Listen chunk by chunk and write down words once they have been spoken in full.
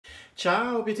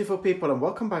Ciao beautiful people and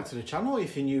welcome back to the channel.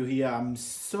 If you're new here, I'm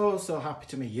so happy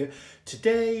to meet you.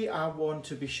 Today I want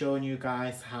to be showing you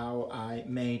guys how I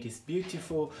made this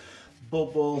beautiful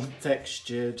bubble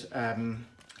textured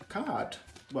card.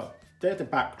 Well, they're the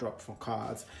backdrop for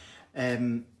cards.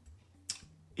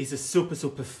 It's a super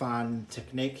fun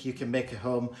technique. You can make it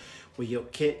home with your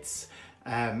kids.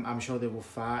 I'm sure they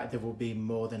will be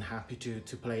more than happy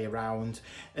to play around.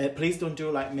 Please don't do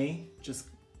like me, just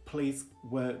please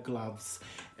wear gloves.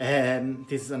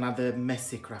 This is another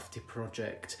messy crafty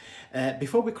project.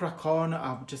 Before we crack on,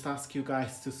 I'll just ask you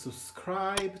guys to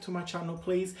subscribe to my channel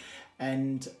please,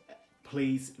 and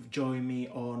please join me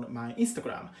on my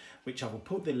Instagram, which I will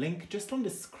put the link just on the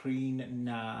screen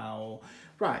now.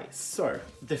 Right, so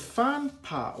the fun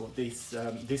part of this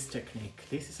this technique,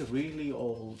 this is a really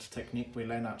old technique we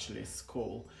learned actually at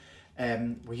school.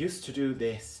 We used to do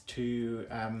this to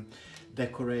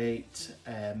decorate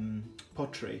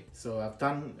pottery. So I've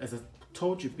done, as I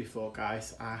told you before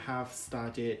guys, I have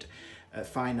studied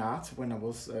fine art when I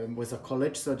was at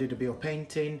college. So I did a bit of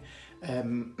painting,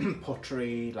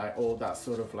 pottery, like all that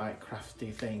sort of like crafty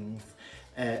things.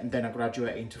 And then I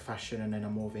graduated into fashion, and then I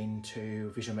moved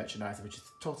into visual merchandising, which is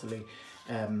totally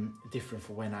different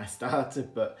from when I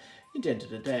started, but at the end of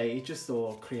the day, it's just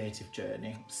all creative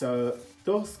journey. So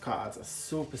those cards are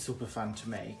super fun to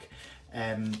make,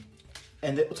 and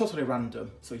they're totally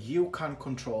random, so you can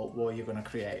control what you're going to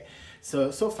create.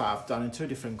 So far I've done in two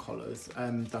different colors.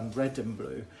 Done red and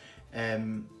blue,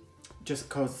 just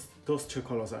because those two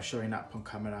colors are showing up on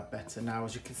camera better. Now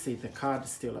as you can see, the card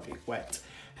is still a bit wet,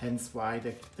 hence why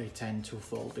they tend to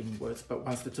fold inwards, but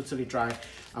once they're totally dry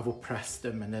I will press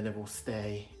them and then they will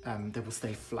stay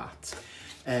flat.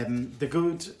 The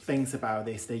good things about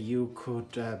this, that you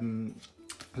could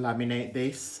laminate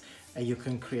this and you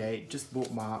can create just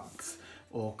bookmarks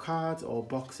or cards or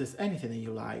boxes, anything that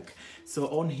you like. So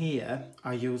on here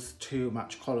I used too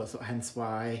much colour, so hence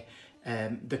why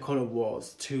the colour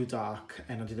was too dark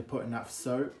and I didn't put enough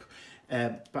soap.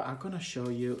 But I'm gonna show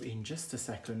you in just a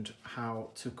second how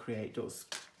to create those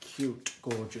cute,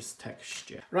 gorgeous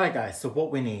texture. Right guys, so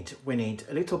what we need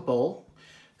a little bowl,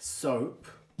 soap,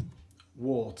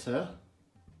 water,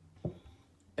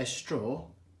 a straw,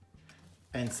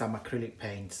 and some acrylic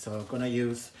paint. So I'm gonna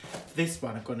use this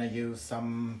one. I'm gonna use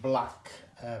some black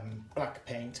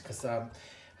paint because I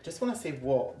just want to see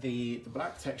what the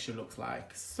black texture looks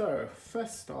like. So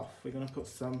first off, we're gonna put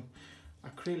some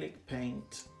acrylic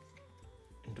paint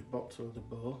in the bottom of the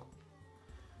bowl.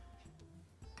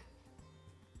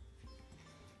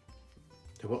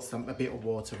 There was a bit of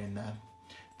water in there.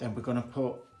 Then we're gonna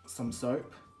put some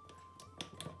soap,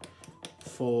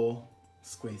 4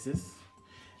 squeezes,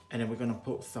 and then we're gonna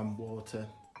put some water.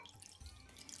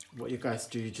 What you guys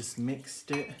do, you just mixed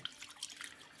it.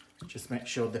 Just make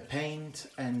sure the paint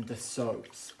and the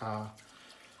soaps are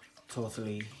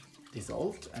totally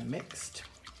dissolved and mixed.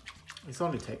 It's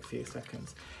only take a few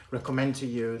seconds. Recommend to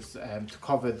use to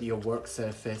cover your work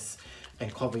surface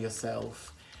and cover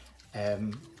yourself,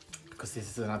 because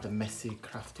this is another messy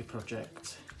crafty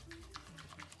project.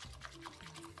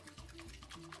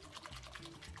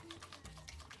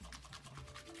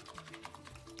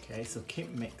 Okay, so keep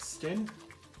mixing.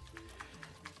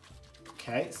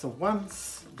 Okay, so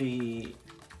once the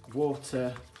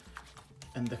water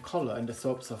and the colour and the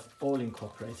soaps are all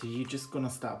incorporated, you're just gonna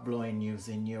start blowing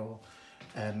using your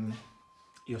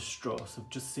straw. So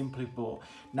just simply blow.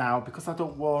 Now, because I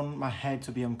don't want my head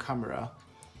to be on camera,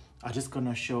 I'm just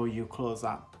gonna show you close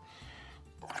up.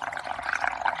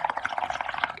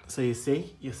 So you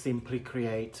see, you simply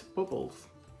create bubbles.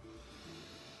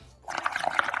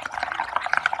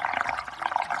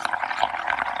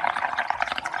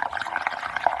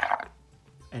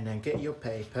 And then get your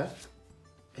paper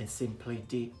and simply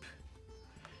dip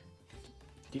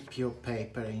your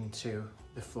paper into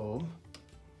the foam,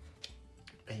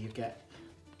 and you get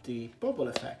the bubble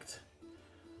effect.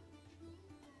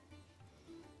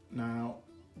 Now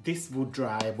this will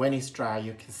dry. When it's dry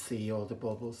you can see all the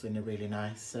bubbles in a really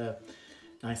nice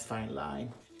fine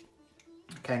line.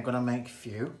 Okay, I'm gonna make a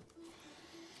few.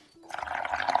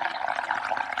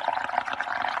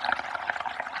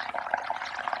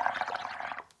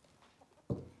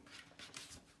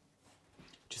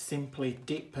 Simply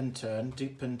dip and turn,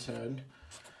 dip and turn.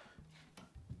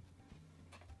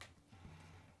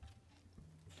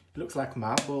 It looks like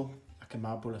marble, like a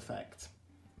marble effect.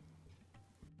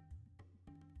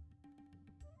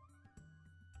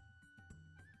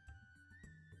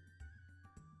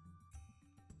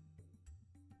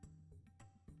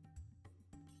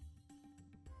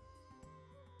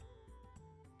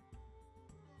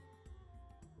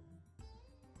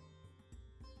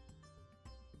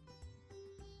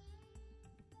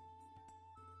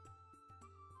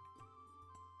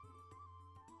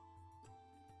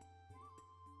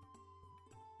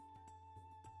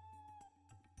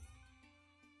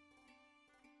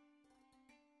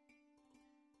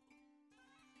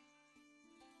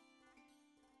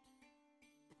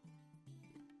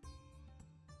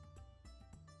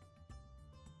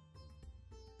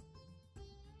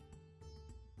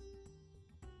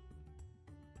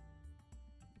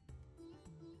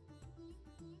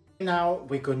 Now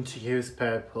we're going to use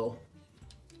purple.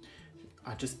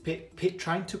 I just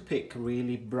trying to pick a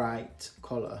really bright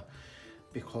color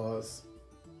because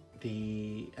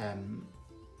the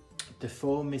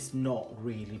foam is not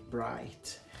really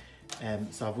bright,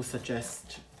 so I would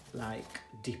suggest like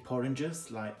deep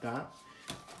oranges like that,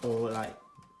 or like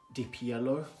deep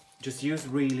yellow. Just use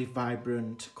really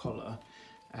vibrant color,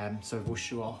 so it will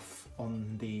show off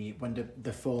on when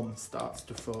the foam starts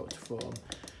to form.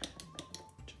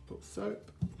 Just put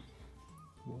soap,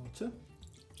 water,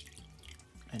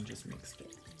 and just mix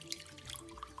it.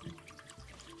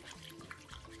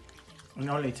 And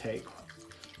only take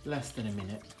less than a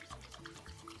minute.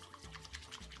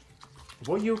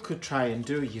 What you could try and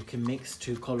do, you can mix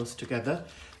two colors together,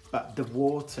 but the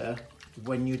water,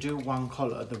 when you do one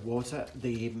color, the water,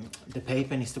 the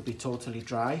paper needs to be totally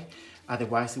dry,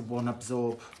 otherwise it won't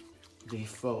absorb the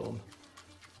foam.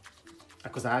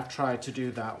 Because I tried to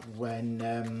do that when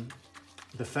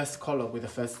the first color with the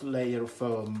first layer of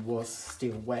foam was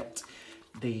still wet.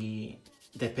 The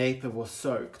paper was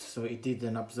soaked, so it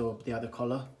didn't absorb the other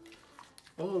color.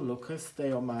 Oh, look, it's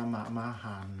there on my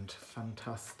hand.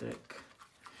 Fantastic.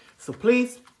 So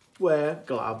please wear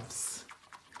gloves.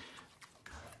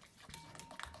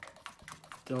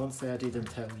 Don't say I didn't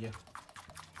tell you.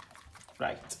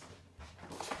 Right.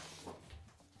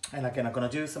 And again, I'm gonna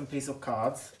do some piece of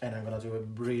cards, and I'm gonna do a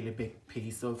really big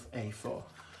piece of A4.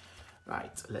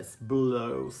 Right, let's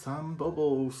blow some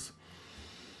bubbles.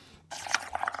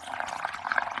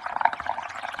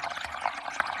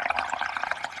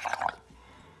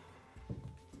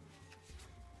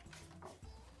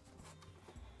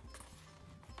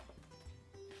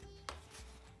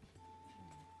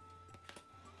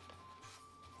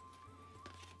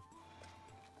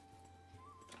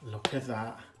 Look at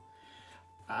that.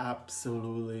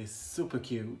 Absolutely super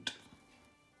cute.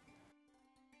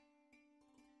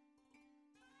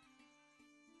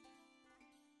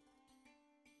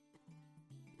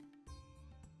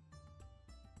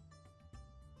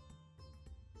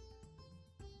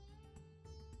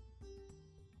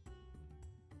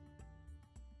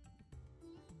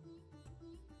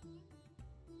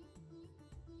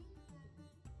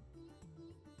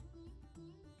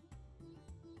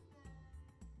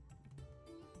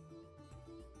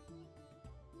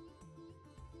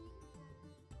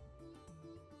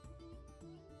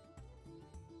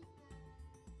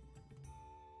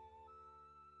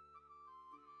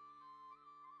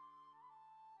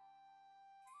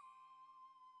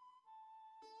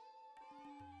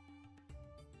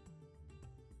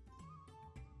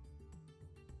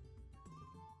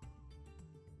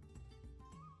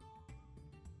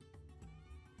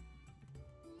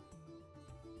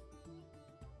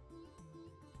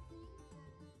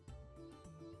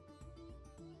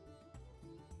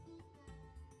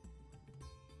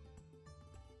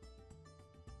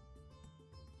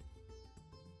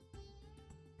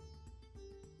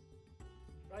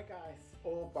 Right guys,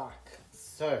 all back.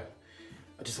 So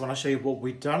I just want to show you what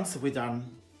we've done. So we've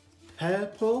done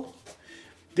purple.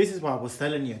 This is what I was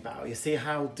telling you about. You see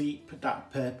how deep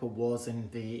that purple was in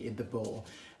the bowl.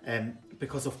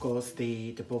 Because of course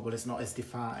the bubble is not as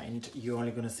defined, you're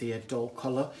only going to see a dull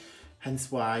color. Hence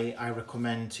why I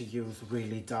recommend to use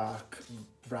really dark,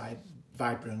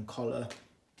 vibrant color.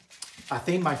 I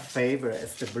think my favorite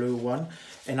is the blue one,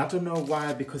 and I don't know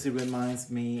why, because it reminds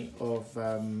me of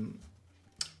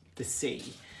the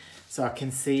sea. So I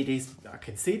can see this, I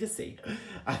can see the sea.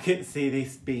 I can see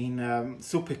this being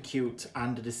super cute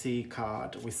under the sea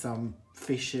card with some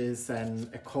fishes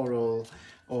and a coral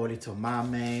or a little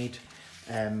mermaid.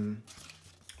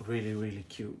 Really, really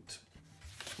cute.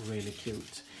 Really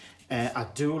cute. I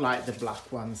do like the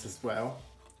black ones as well,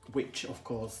 which of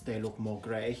course they look more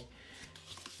grey.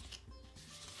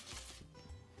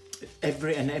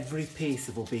 Every piece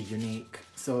will be unique,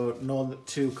 so no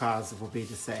two cards will be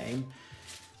the same.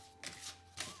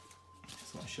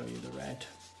 So I'll show you the red.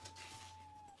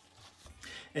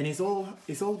 And it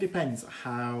all depends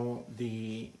how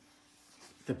the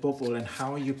bubble and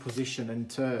how you position and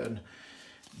turn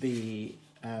the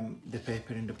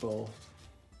paper in the bowl.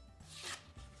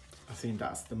 I think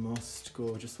that's the most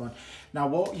gorgeous one. Now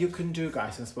what you can do,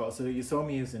 guys, as well, so you saw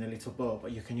me using a little bowl,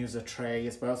 but you can use a tray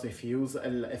as well. So if you use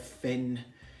a thin,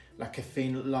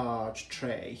 large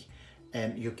tray,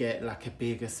 you get like a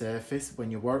bigger surface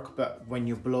when you work, but when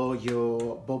you blow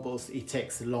your bubbles, it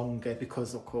takes longer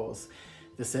because of course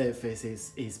the surface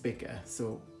is bigger.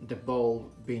 So the bowl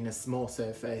being a small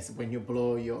surface, when you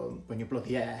blow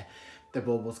the air, the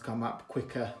bubbles come up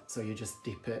quicker, so you just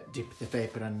dip the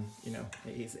paper, and you know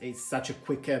it's such a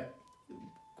quicker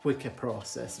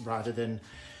process rather than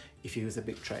if you use a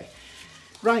big tray.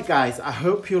 Right guys, I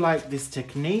hope you like this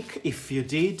technique. If you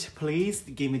did, please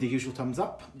give me the usual thumbs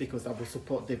up because I will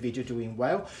support the video doing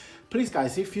well. Please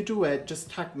guys, if you do it, just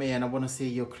tag me and I want to see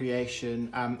your creation.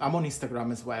 I'm on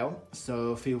Instagram as well,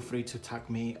 so feel free to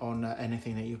tag me on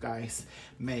anything that you guys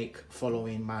make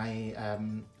following my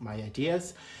my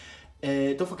ideas.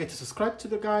 Don't forget to subscribe to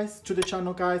the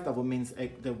channel guys, that will mean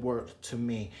the world to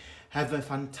me. Have a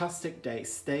fantastic day,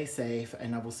 stay safe,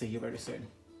 and I will see you very soon.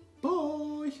 Bye.